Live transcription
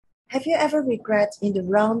Have you ever regret in the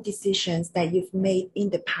wrong decisions that you've made in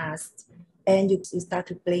the past and you start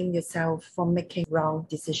to blame yourself for making wrong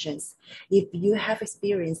decisions? If you have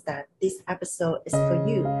experienced that, this episode is for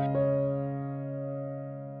you.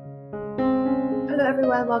 Hello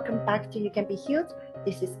everyone, welcome back to You Can Be Healed.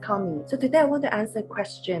 This is Connie. So today I want to answer a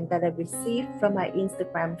question that I received from my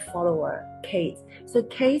Instagram follower, Kate. So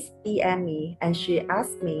Kate DM'd me and she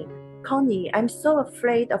asked me, Connie, I'm so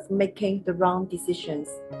afraid of making the wrong decisions.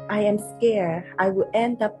 I am scared I will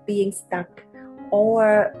end up being stuck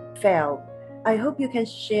or fail. I hope you can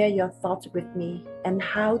share your thoughts with me and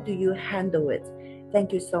how do you handle it?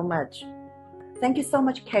 Thank you so much. Thank you so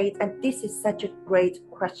much, Kate. And this is such a great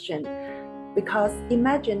question. Because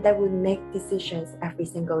imagine that we make decisions every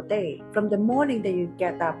single day. From the morning that you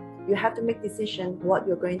get up, you have to make decisions what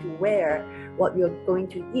you're going to wear, what you're going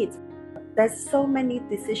to eat. There's so many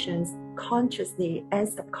decisions consciously and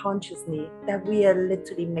subconsciously that we are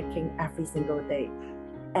literally making every single day.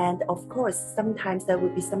 And of course, sometimes there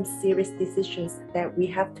will be some serious decisions that we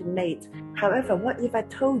have to make. However, what if I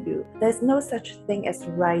told you there's no such thing as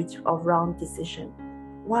right or wrong decision?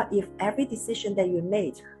 What if every decision that you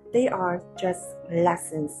made, they are just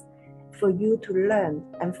lessons for you to learn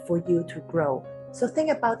and for you to grow? So think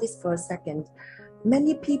about this for a second.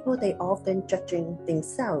 Many people, they often judging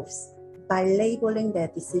themselves by labeling their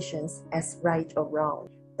decisions as right or wrong.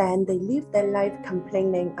 Then they live their life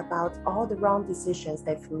complaining about all the wrong decisions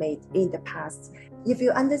they've made in the past. If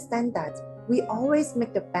you understand that, we always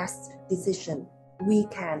make the best decision we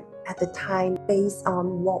can at the time based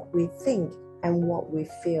on what we think and what we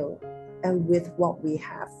feel and with what we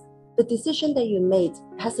have. The decision that you made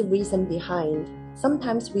has a reason behind.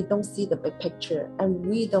 Sometimes we don't see the big picture and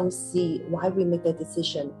we don't see why we make the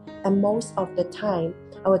decision. And most of the time,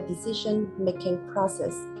 our decision-making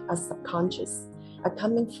process are subconscious, are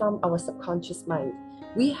coming from our subconscious mind.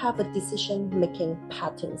 We have a decision-making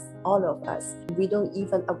patterns, all of us. We don't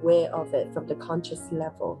even aware of it from the conscious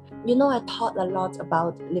level. You know, I taught a lot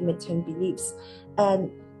about limiting beliefs.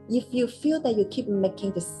 And if you feel that you keep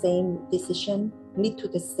making the same decision, lead to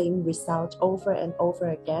the same result over and over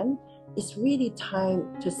again, it's really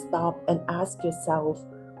time to stop and ask yourself,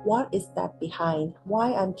 what is that behind?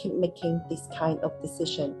 Why I'm keep making this kind of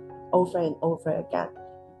decision over and over again?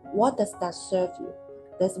 What does that serve you?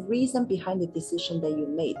 There's a reason behind the decision that you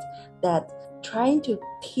made, that trying to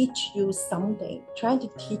teach you something, trying to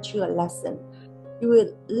teach you a lesson. You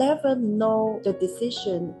will never know the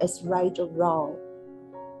decision is right or wrong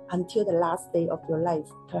until the last day of your life.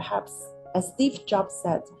 Perhaps, as Steve Jobs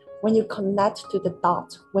said, when you connect to the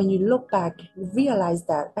dot, when you look back, you realize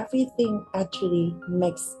that everything actually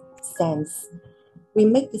makes sense. We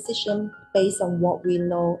make decisions based on what we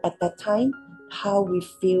know at that time, how we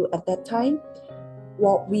feel at that time,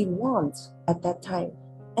 what we want at that time.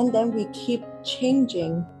 And then we keep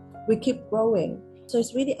changing, we keep growing. So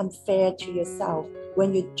it's really unfair to yourself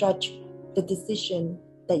when you judge the decision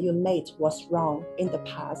that you made was wrong in the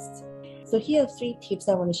past. So here are 3 tips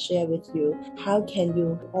I want to share with you. How can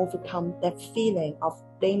you overcome that feeling of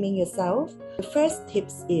blaming yourself? The first tip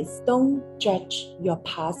is don't judge your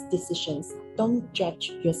past decisions. Don't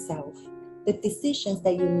judge yourself. The decisions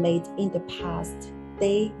that you made in the past,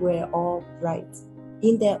 they were all right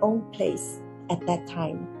in their own place at that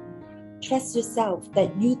time. Trust yourself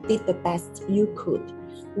that you did the best you could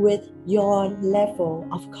with your level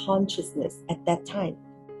of consciousness at that time.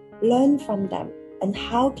 Learn from them. And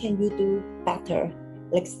how can you do better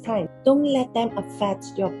next time? Don't let them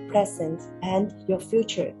affect your present and your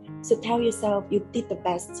future. So tell yourself you did the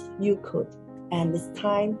best you could and it's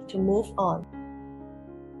time to move on.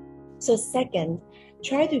 So second,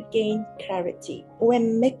 try to gain clarity.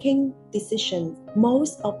 When making decisions,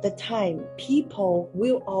 most of the time, people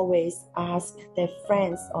will always ask their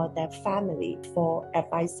friends or their family for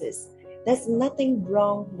advices. There's nothing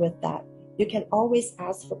wrong with that. You can always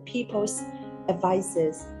ask for people's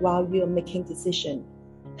advices while you're making decisions.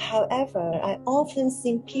 However, I often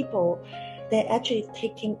see people, they're actually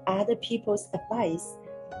taking other people's advice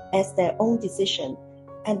as their own decision.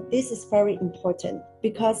 And this is very important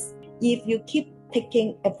because if you keep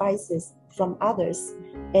taking advices from others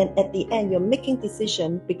and at the end you're making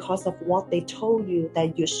decisions because of what they told you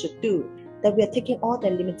that you should do, that we are taking all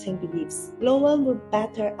the limiting beliefs. No one will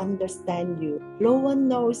better understand you. No one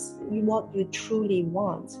knows what you truly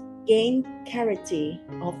want. Gain clarity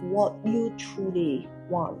of what you truly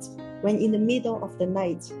want. When in the middle of the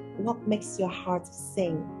night, what makes your heart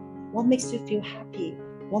sing? What makes you feel happy?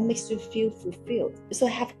 What makes you feel fulfilled? So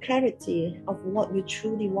have clarity of what you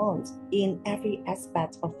truly want in every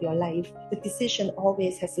aspect of your life. The decision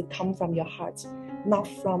always has to come from your heart. not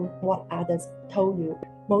from what others told you.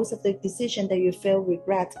 Most of the decision that you feel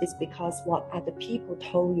regret is because what other people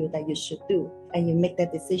told you that you should do, and you make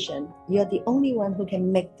that decision. You're the only one who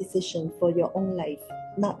can make decision for your own life,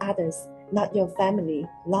 not others, not your family,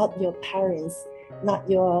 not your parents, not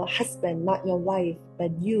your husband, not your wife,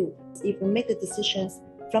 but you. If you make the decisions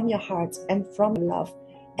from your heart and from love,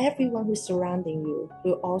 everyone who's surrounding you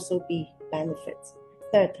will also be benefits.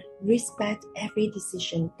 Third, respect every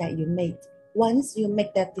decision that you made. Once you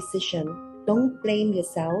make that decision, don't blame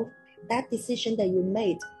yourself. That decision that you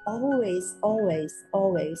made always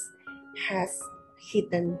has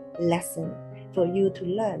hidden lesson for you to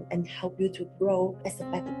learn and help you to grow as a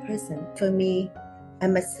better person. For me, I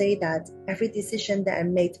must say that every decision that I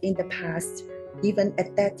made in the past, even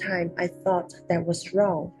at that time, I thought that was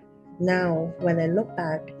wrong. Now, when I look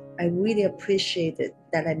back, I really appreciated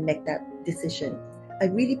that I made that decision. I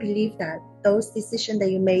really believe that those decisions that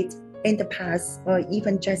you made in the past or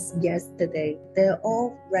even just yesterday, they're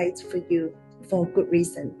all right for you for a good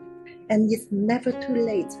reason. And it's never too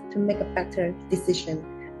late to make a better decision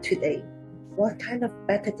today. What kind of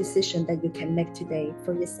better decision that you can make today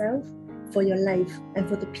for yourself, for your life, and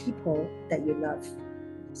for the people that you love?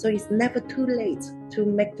 So it's never too late to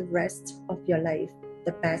make the rest of your life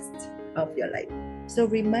the best of your life. So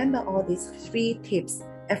remember all these 3 tips.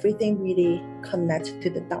 Everything really connects to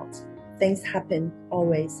the dots. Things happen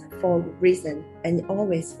always for a reason and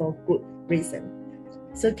always for good reason.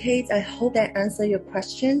 So Kate, I hope that answered your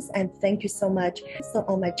questions, and thank you so much. So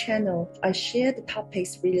on my channel, I share the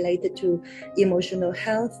topics related to emotional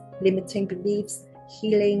health, limiting beliefs,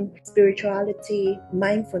 healing, spirituality,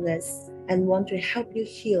 mindfulness, and want to help you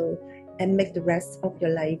heal and make the rest of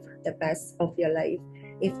your life the best of your life.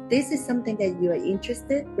 If this is something that you are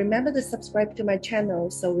interested, remember to subscribe to my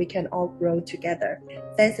channel so we can all grow together.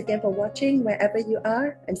 Thanks again for watching wherever you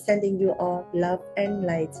are. I'm sending you all love and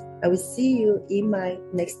light. I will see you in my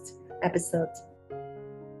next episode.